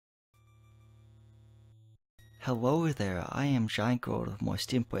Hello there, I am GiantGrotle with more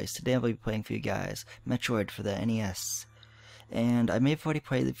Steamplays. Today I'll be playing for you guys Metroid for the NES. And I may have already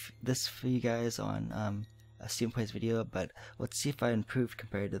played this for you guys on a Steamplays video, but let's see if I improved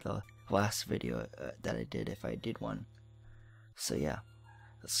compared to the last video that I did, if I did one. So yeah,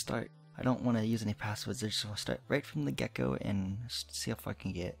 let's start. I don't want to use any passwords, I just want to start right from the get-go and see how far I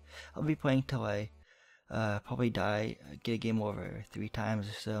can get. I'll be playing till I probably die, get a game over 3 times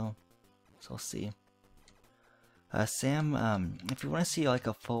or so. So we'll see. Sam, if you want to see like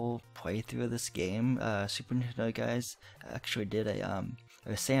a full playthrough of this game, SuperNintendoGuys actually did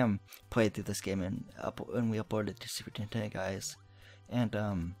or Sam played through this game and we uploaded it to SuperNintendoGuys,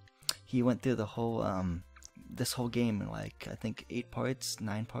 and he went through the whole this whole game in like I think 8 parts,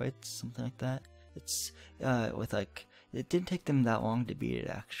 9 parts, something like that. It's with like it didn't take them that long to beat it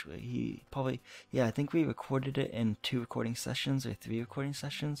actually. He probably I think we recorded it in 2 recording sessions or 3 recording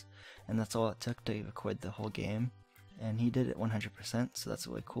sessions, and that's all it took to record the whole game. And he did it 100%, so that's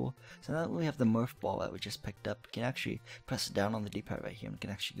really cool. So now that we have the Morph Ball that we just picked up, we can actually press down on the D-pad right here, and we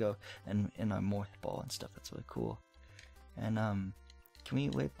can actually go and in our Morph Ball and stuff. That's really cool. And can we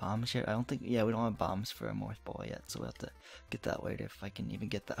wait bombs yet? I don't think. Yeah, we don't have bombs for a Morph Ball yet, so we'll have to get that later if I can even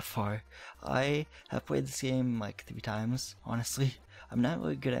get that far. I have played this game like 3 times. Honestly, I'm not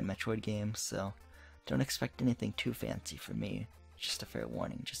really good at Metroid games, so don't expect anything too fancy from me. Just a fair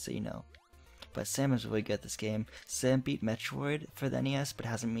warning, just so you know. But Sam is really good at this game. Sam beat Metroid for the NES, but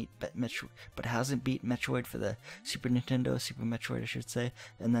hasn't beat Metroid for the Super Metroid, I should say.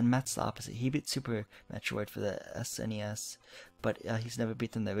 And then Matt's the opposite. He beat Super Metroid for the SNES, but he's never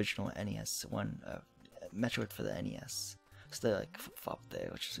beaten the original NES one, Metroid for the NES. So they're like flip-flop there,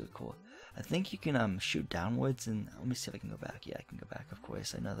 which is really cool. I think you can shoot downwards, and let me see if I can go back. Yeah, I can go back. Of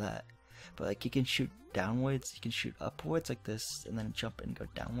course, I know that. But like you can shoot downwards, you can shoot upwards like this, and then jump and go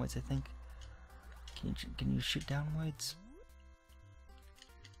downwards. I think. Can you shoot downwards?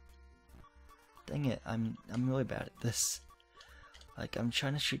 Dang it, I'm really bad at this. Like, I'm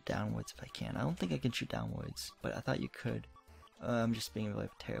trying to shoot downwards if I can. I don't think I can shoot downwards, but I thought you could. I'm just being really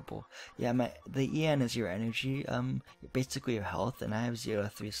terrible. Yeah, the EN is your energy, basically your health, and I have 0 to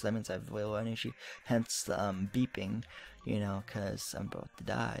 3, so that means I have low energy. Hence the beeping, you know, cause I'm about to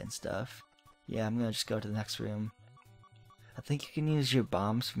die and stuff. Yeah, I'm gonna just go to the next room. I think you can use your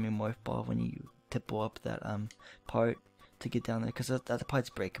bombs from your Morph Ball when you blow up that part to get down there, because that part's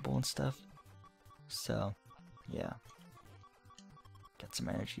breakable and stuff. So yeah, got some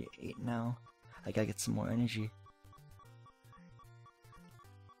energy at 8 now. I gotta get some more energy.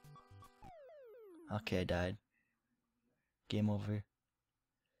 Okay, I died. Game over.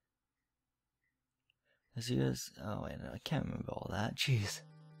 Oh wait, no, I can't remember all that. Jeez,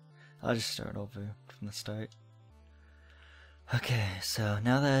 I'll just start over from the start. Okay, so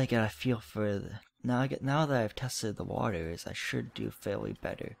now that I got a feel for now that I've tested the waters, I should do fairly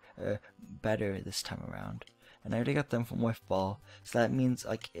better this time around. And I already got them from Morph Ball, so that means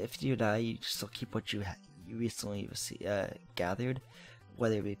like if you die, you still keep what you recently gathered,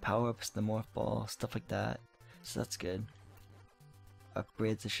 whether it be power-ups, the Morph Ball, stuff like that. So that's good.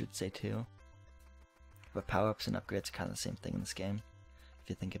 Upgrades, I should say too. But power-ups and upgrades are kind of the same thing in this game, if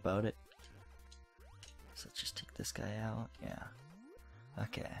you think about it. So let's just take this guy out. Yeah.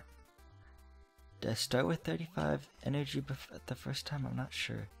 Okay. Did I start with 35 energy the first time? I'm not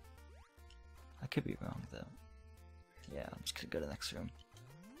sure. I could be wrong though. Yeah, I'm just gonna go to the next room.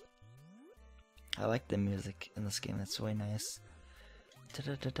 I like the music in this game. It's really nice. Da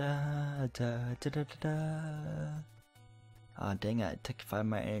da da da da da da da. Oh dang it! It took 5 of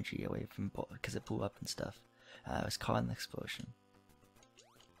my energy away from because it blew up and stuff. I was caught in the explosion.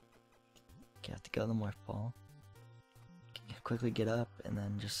 Okay, I have to go to the Morph Ball. Quickly get up and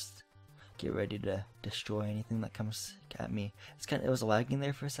then just get ready to destroy anything that comes at me. It was lagging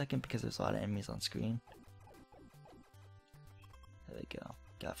there for a second because there's a lot of enemies on screen. There we go.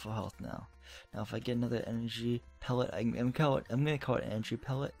 Got full health now. Now if I get another energy pellet, I'm gonna call it an energy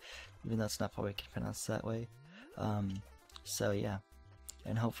pellet, even though it's not probably pronounced that way. So yeah,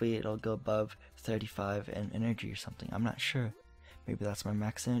 and hopefully it'll go above 35 in energy or something. I'm not sure. Maybe that's my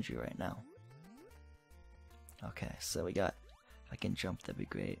max energy right now. Okay, so we got, if I can jump, that'd be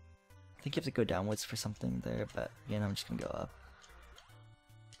great. I think you have to go downwards for something there, but again, I'm just gonna go up.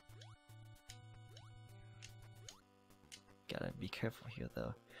 Gotta be careful here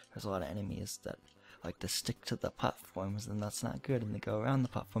though. There's a lot of enemies that like to stick to the platforms, and that's not good, and they go around the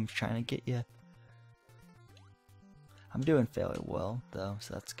platforms trying to get you. I'm doing fairly well though,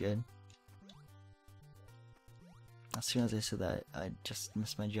 so that's good. As soon as I said that, I just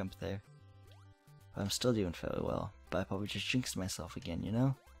missed my jump there. I'm still doing fairly well, but I probably just jinxed myself again, you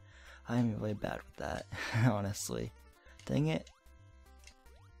know? I'm really bad with that, honestly. Dang it.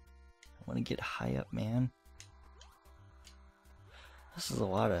 I want to get high up, man. This is a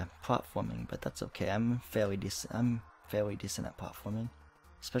lot of platforming, but that's okay. I'm fairly decent at platforming,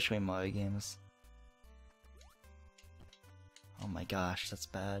 especially in Mario games. Oh my gosh, that's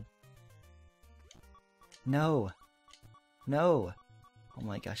bad. No! No! Oh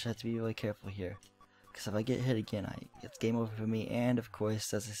my gosh, I have to be really careful here. Because if I get hit again, it's game over for me, and of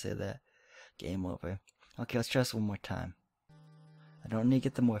course, as I say that, game over. Okay, let's try this one more time. I don't need to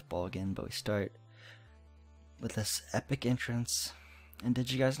get the morph ball again, but we start with this epic entrance. And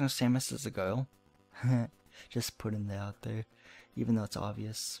did you guys know Samus is a girl? Just putting that out there, even though it's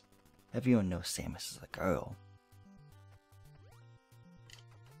obvious. Everyone knows Samus is a girl.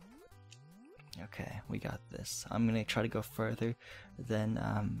 Okay, we got this. I'm gonna try to go further than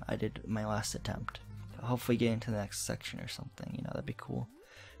I did my last attempt. Hopefully get into the next section or something, you know, that'd be cool.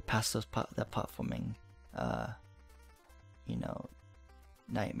 Past that platforming, you know,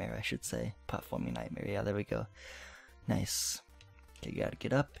 nightmare, I should say. Platforming nightmare, yeah, there we go. Nice. Okay, you gotta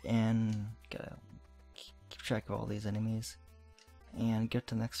get up and gotta keep track of all these enemies. And get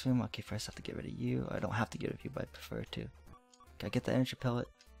to the next room. Okay, first I have to get rid of you. I don't have to get rid of you, but I prefer to. Gotta get the energy pellet.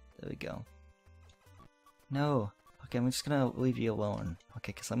 There we go. No. Okay, I'm just gonna leave you alone.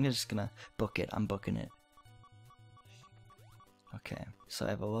 Okay, because I'm just gonna book it. I'm booking it. Okay, so I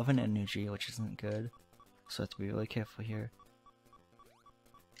have 11 energy, which isn't good. So I have to be really careful here.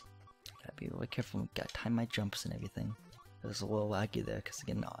 Gotta be really careful. Gotta time my jumps and everything. It was a little laggy there, because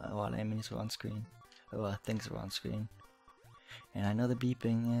again, a lot of enemies were on screen. A lot of things were on screen. And I know the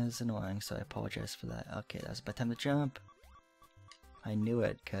beeping is annoying, so I apologize for that. Okay, that was about time to jump. I knew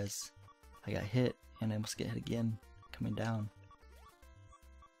it, because I got hit, and I almost get hit again, coming down.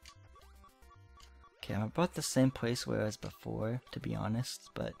 Okay, I'm about the same place where I was before, to be honest,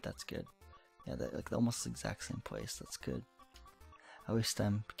 but that's good. Yeah, like almost the exact same place, that's good. At least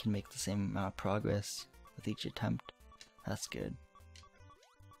I can make the same amount of progress with each attempt. That's good.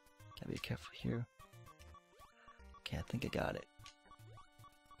 Gotta be careful here. Okay, I think I got it.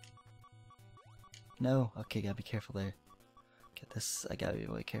 No, okay, gotta be careful there. Okay, this, I gotta be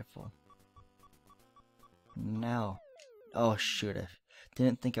really careful. Now. Oh shoot, I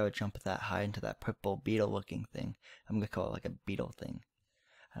didn't think I would jump that high into that purple beetle looking thing. I'm gonna call it like a beetle thing.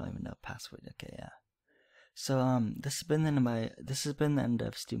 I don't even know password. Okay, yeah. So this has been the end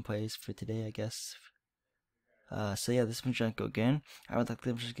of Student Plays for today, I guess. So yeah, this has been GiantGrotle again. I would like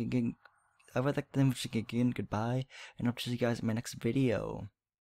to again goodbye, and hope to see you guys in my next video.